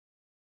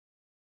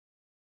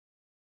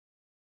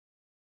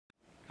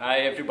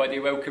Hi everybody,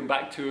 welcome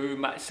back to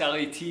Matt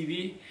Sally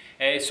TV.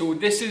 So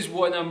this is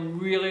one I'm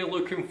really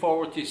looking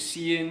forward to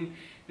seeing.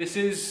 This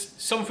is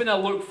something I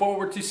look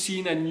forward to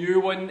seeing, a new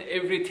one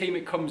every time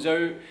it comes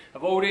out.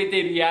 I've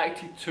already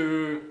reacted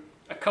to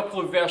a couple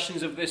of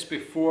versions of this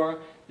before.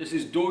 This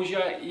is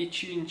Doğa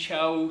İçi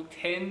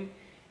 10,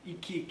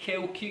 İki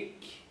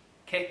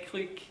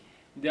Keklik,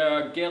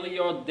 Dere Geli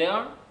yor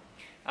Dere,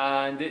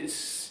 and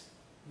it's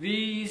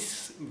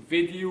these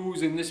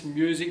videos and this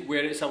music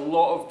where it's a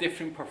lot of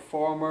different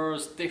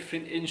performers,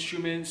 different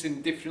instruments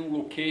in different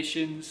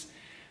locations,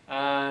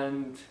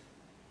 and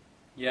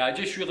yeah, I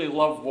just really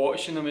love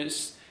watching them.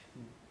 It's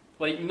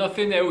like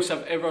nothing else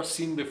I've ever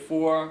seen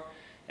before,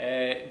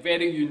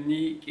 very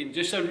unique and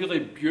just a really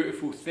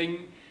beautiful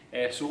thing.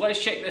 So let's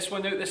check this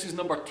one out. This is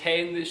number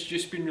 10 that's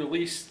just been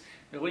released.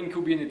 The link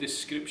will be in the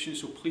description,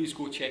 so please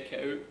go check it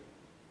out.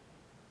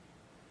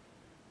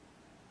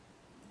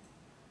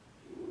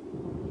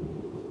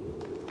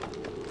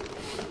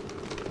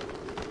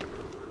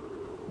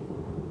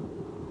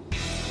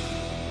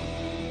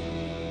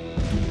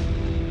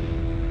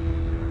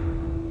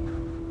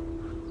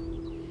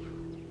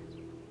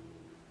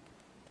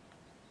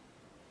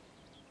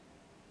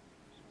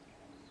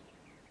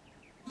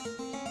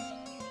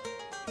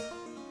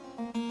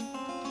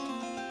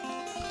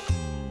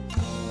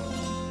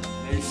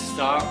 Nice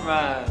start,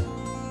 man.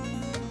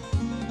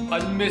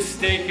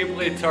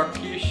 Unmistakably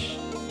Turkish.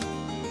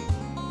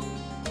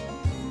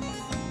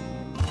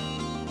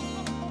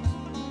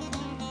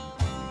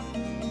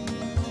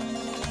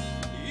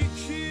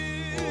 İki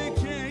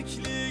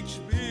keklik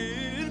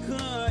bir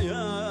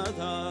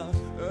kayada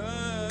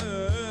ötüyor.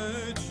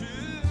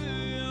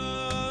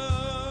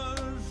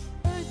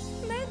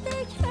 Ötmede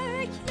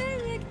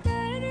keklik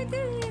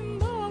derdim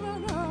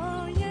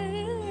bana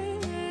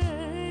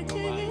yetiyor.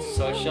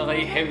 Such a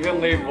like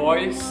heavenly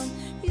voice.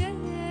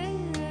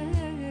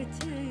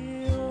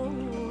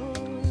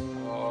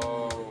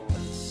 Oh.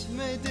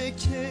 Ötmede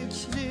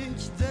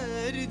keklik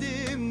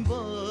derdim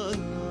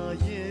bana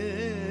yetiyor,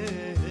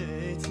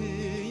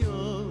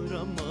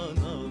 aman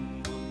aman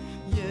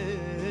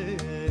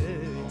yetiyor.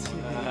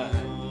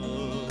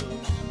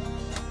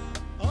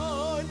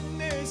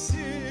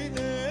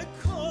 Annesine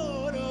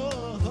kara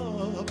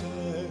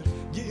haber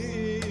gidiyor.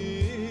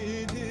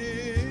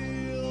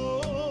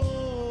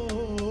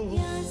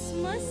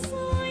 Yazması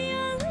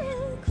oyalı,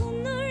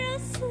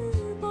 konurası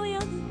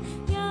boyalı.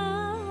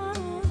 Yar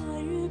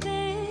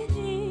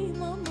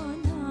benim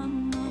aman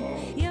aman,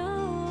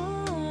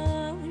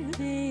 yar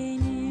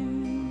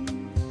benim.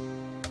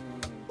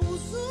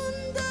 Uzun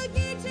da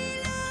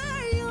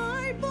geceler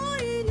yar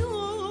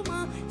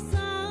boynuma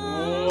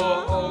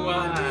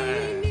sar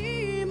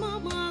benim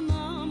aman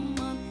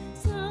aman,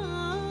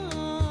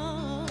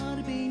 sar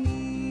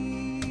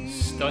benim.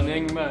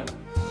 Stunning, man.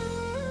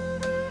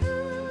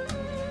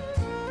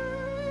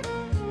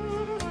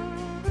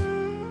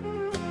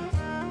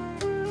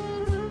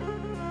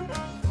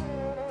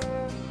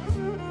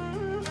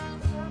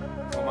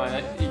 Oh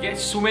man, you get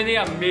so many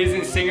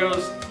amazing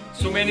singers,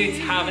 so many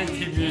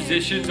talented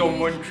musicians on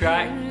one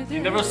track. You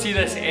never see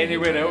this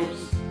anywhere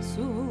else.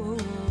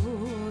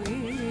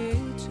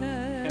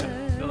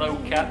 The little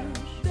cat.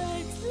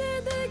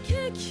 Dertle de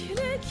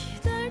keklik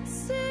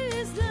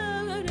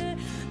dertsizlere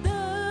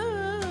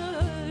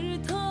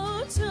dert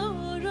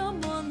açar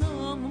aman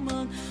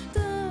aman,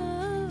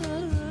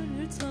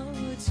 dert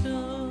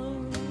açar.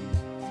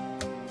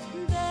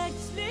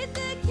 Dertle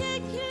de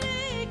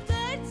keklik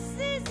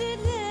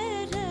dertsizlere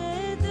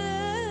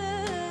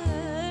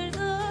dert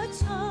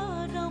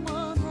açar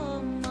aman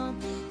aman,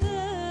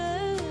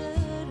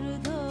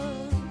 dert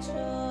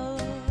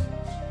açar.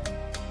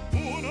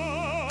 Buna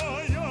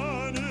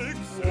yanık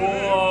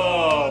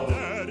Wow.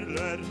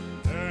 derler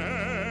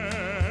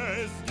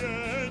ez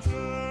geçer.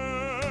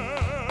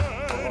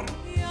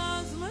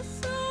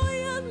 Yazması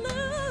oyalı,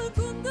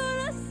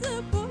 kundurası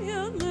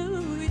boyalı.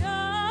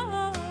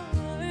 Yar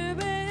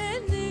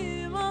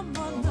benim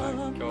aman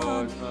aman,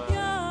 God, man.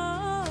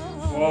 yar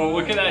Oh,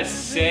 look at that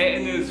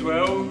setting as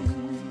well.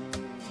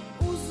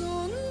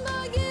 uzun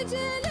da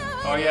geceler.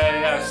 Oh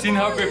yeah, I've seen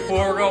her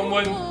before on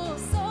one.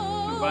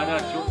 Bana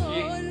çok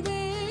iyi. Sar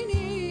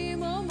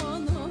benim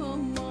aman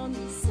aman,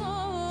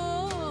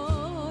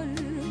 sar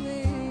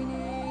benim.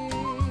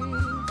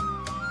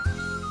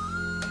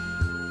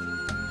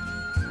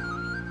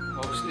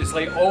 Oh, it's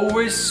like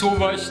always so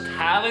much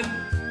talent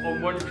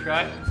on one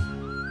track.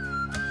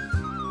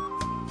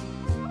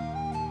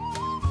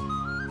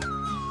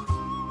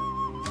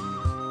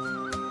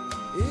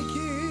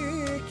 İki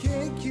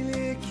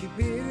keklik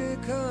bir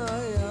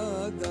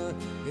kayada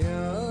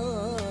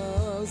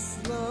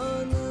yaslanır.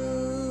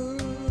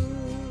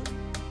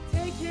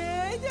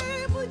 Tekede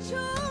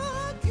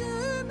bıçak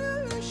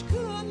gümüş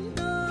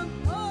kından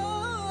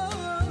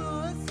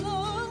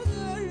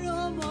aslanır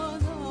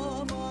aman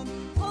aman,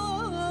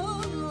 aslanır.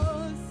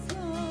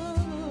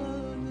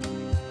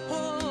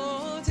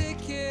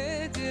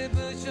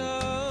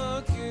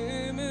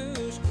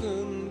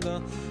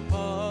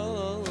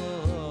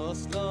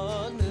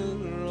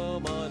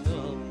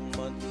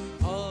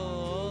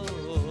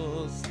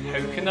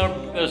 How can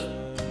there's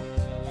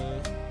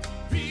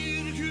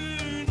Bir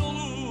gün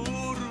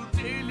olur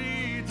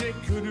deli de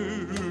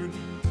gönül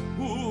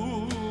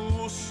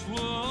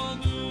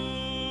uslanır.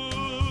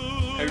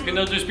 how can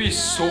there just be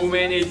so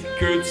many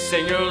good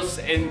singers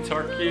in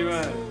Turkey,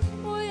 man?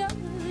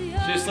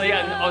 Just like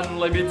an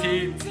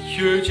unlimited,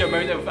 huge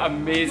amount of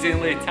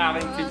amazingly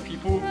talented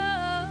people.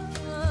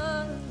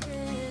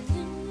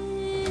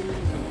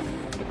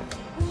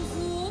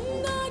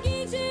 Uzun da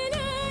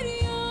geceler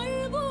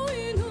yar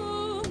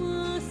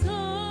boynuma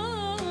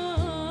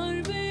sar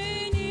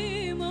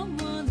benim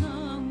aman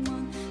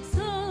aman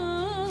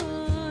sar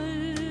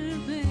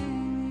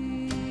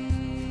beni.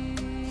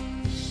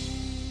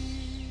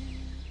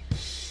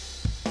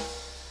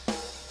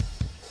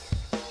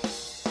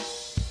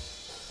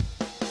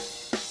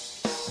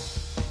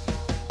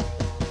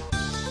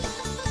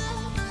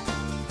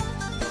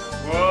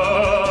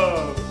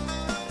 Whoa!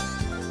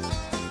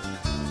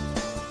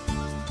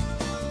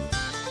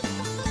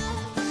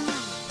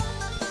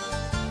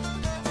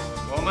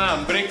 Oh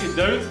man, break it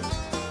down.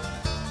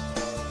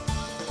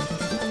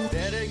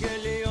 Dere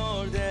geli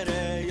yor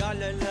dere,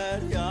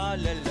 yaleler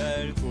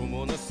yaleler,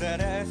 kumunu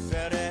sere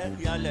sere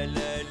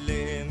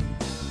yalelelim.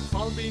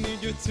 Al beni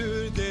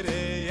götür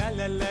dere,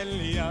 yalelel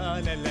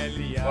yalelel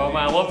yalelel. Oh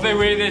man, I love the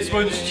way this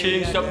one's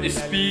changed up the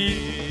speed.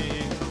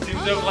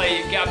 Seems to have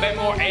like get a bit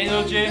more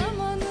energy.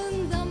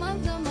 Zamanın zaman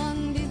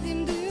zaman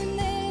bizim düğün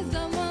ne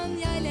zaman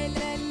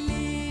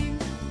yalelellim.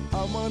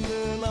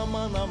 Amanın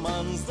aman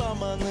aman,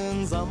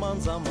 zamanın zaman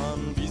zaman,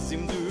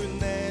 bizim düğün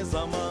ne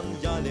zaman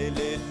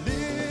yalelelim.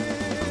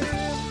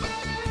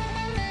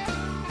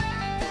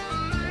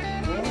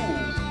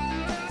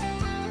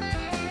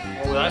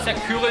 Oh, that's a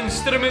cool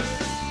instrument.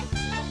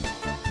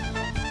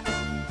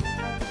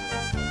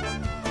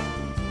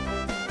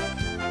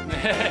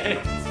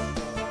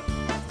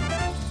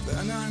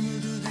 Ben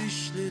armudu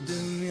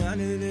dişledim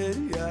yaleler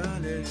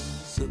yaleler,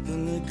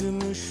 sapını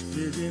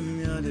gümüşledim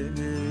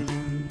yalelelim.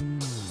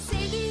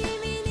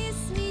 Sevdiğimin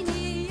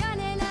ismini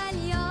yalelel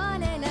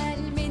yalelel,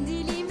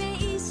 mendilime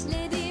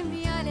işledim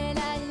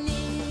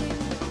yalelellim.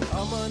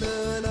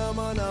 Amanın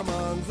aman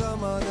aman,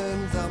 zamanın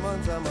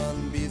zaman zaman,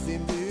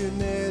 bizim düğün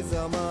ne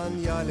zaman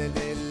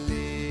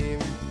yalelelim.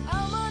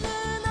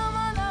 Amanın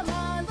aman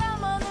aman,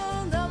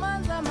 zamanın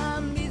zaman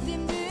zaman,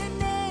 bizim düğün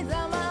ne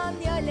zaman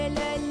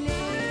yalelellim.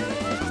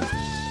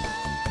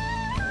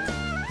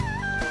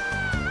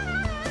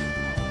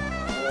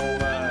 Oh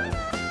man.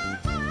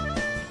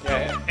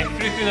 Yeah,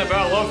 everything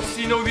about it. I love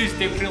seeing all these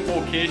different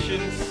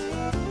locations.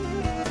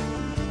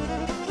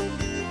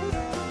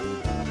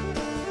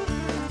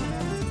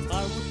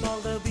 Armut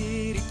dalda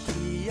bir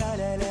iki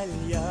yalelel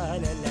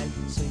yalelel,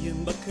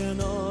 sayın bakın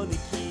 12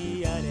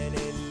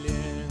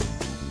 yalelelim.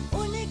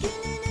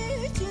 12'nin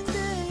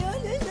içinde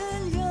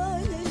yalelel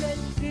yalelel,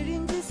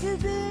 birincisi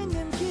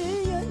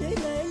benimki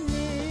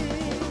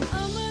yalelellim.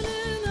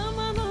 Amanın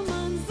aman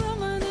aman,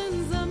 zamanın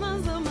zaman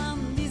zaman,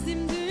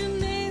 bizim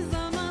düğün ne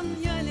zaman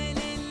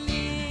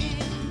yalelellim.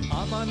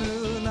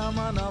 Amanın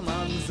aman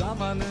aman,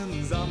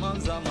 zamanın zaman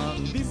zaman,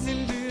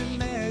 bizim düğün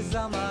ne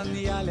zaman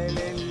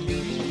yalelellim.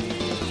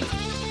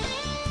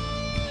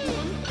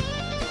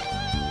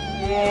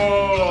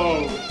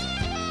 Whoa!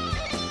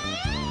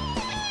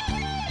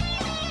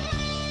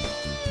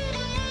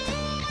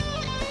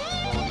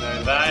 Oh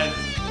now that's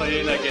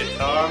playing a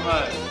guitar,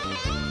 man.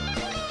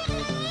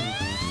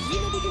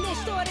 Yeni bir güneş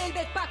doğar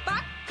elbet bak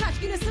bak. Kaç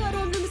güne sığar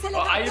ömrümüz hele O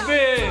bak bak.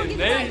 ayıbe, Zor gibi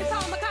ne? aile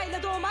kalmak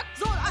ayla doğmak.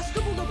 Zor aşkı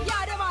bulup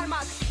yâre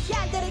varmak.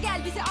 Gel dere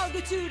gel bizi al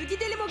götür.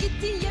 Gidelim o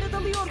gittiğin yere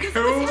dalıyor gözümüz.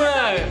 Cool, man.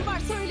 Her var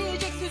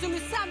söyleyecek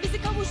sözümüz. Sen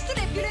bizi kavuştur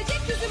hep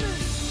gülecek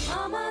yüzümüz.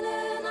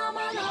 Amanın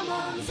aman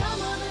aman,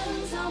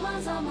 zamanın zaman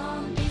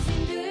zaman,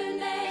 bizim düğün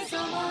ne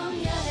zaman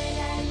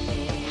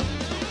yalelellim.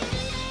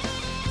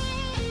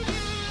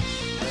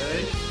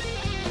 Hey.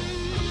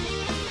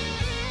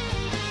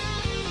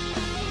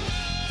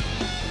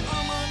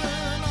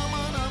 Amanın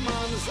aman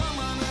aman,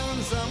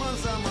 zamanın zaman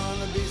zaman,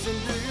 bizim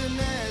düğün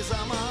ne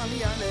zaman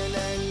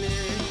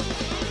yalelellim.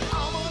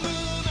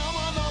 Amanın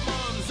aman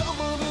aman,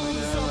 zamanın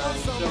zaman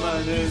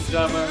zaman,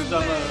 Zaman,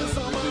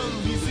 zaman,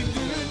 bizim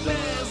düğün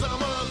ne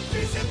zaman,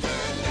 bizim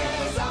düğün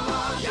ne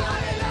zaman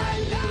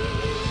yalelellim.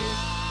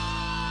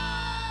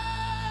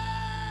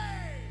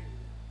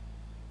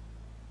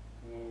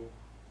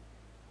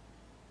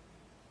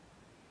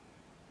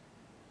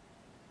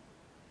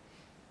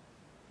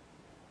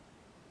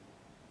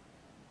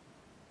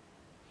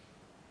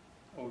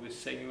 All the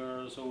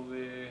singers, all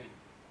the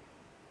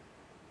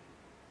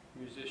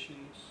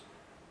musicians.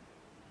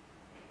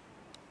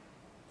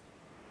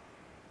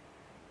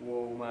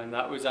 Whoa man,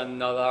 that was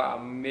another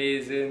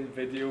amazing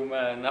video,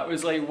 man. That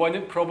was like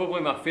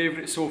probably my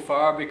favourite so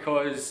far,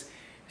 because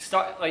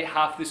like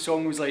half the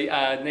song was like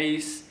a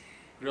nice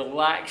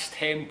relaxed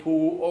tempo,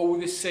 all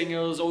the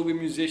singers, all the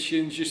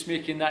musicians just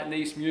making that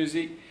nice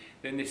music.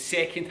 Then the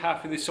second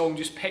half of the song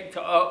just picked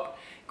it up,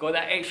 got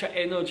that extra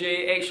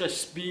energy, extra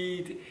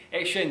speed,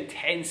 extra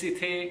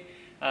intensity,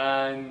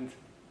 and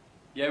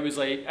yeah, it was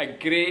like a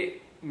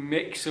great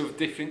mix of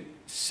different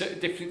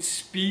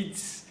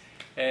speeds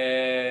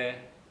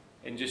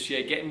and just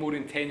getting more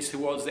intense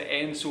towards the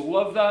end. So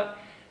love that.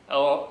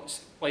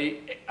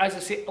 Like as I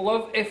say, I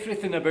love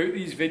everything about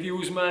these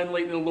videos, man.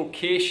 Like the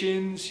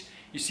locations,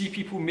 you see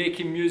people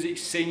making music,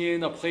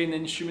 singing, or playing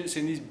instruments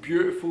in these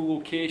beautiful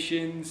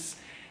locations.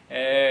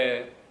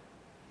 The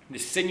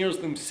singers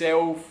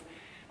themselves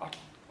are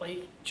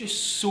like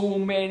just so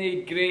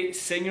many great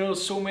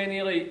singers, so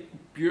many like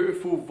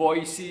beautiful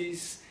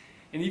voices,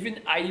 and even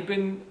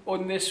Iben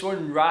on this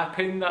one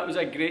rapping, that was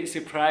a great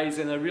surprise,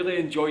 and I really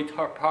enjoyed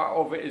her part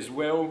of it as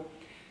well.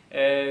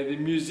 The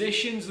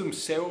musicians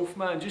themselves,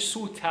 man, just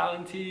so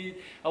talented.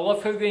 I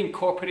love how they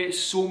incorporate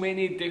so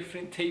many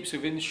different types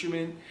of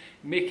instrument,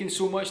 making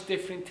so much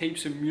different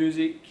types of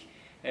music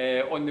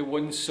on the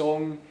one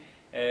song.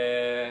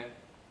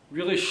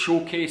 Really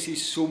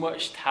showcases so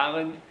much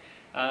talent,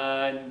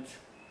 and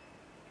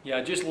yeah,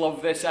 I just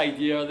love this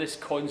idea, this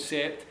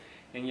concept,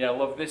 and yeah, I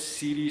love this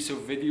series of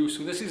videos.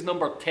 So this is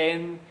number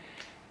 10.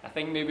 I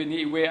think maybe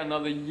need to wait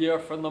another year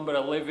for number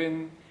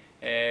 11.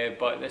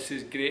 But this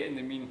is great in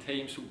the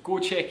meantime, so go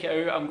check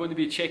it out. I'm going to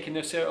be checking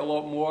this out a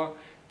lot more.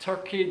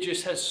 Turkey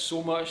just has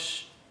so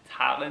much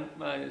talent,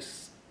 man,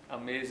 it's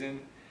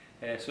amazing.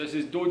 So this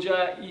is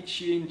Doğa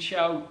İçi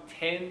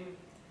 10.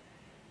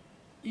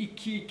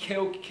 İki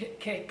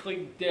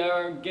Kekli,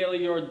 Dere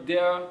Geli yor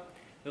Dere.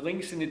 The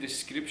link's in the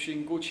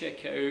description, go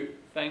check it out.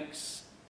 Thanks.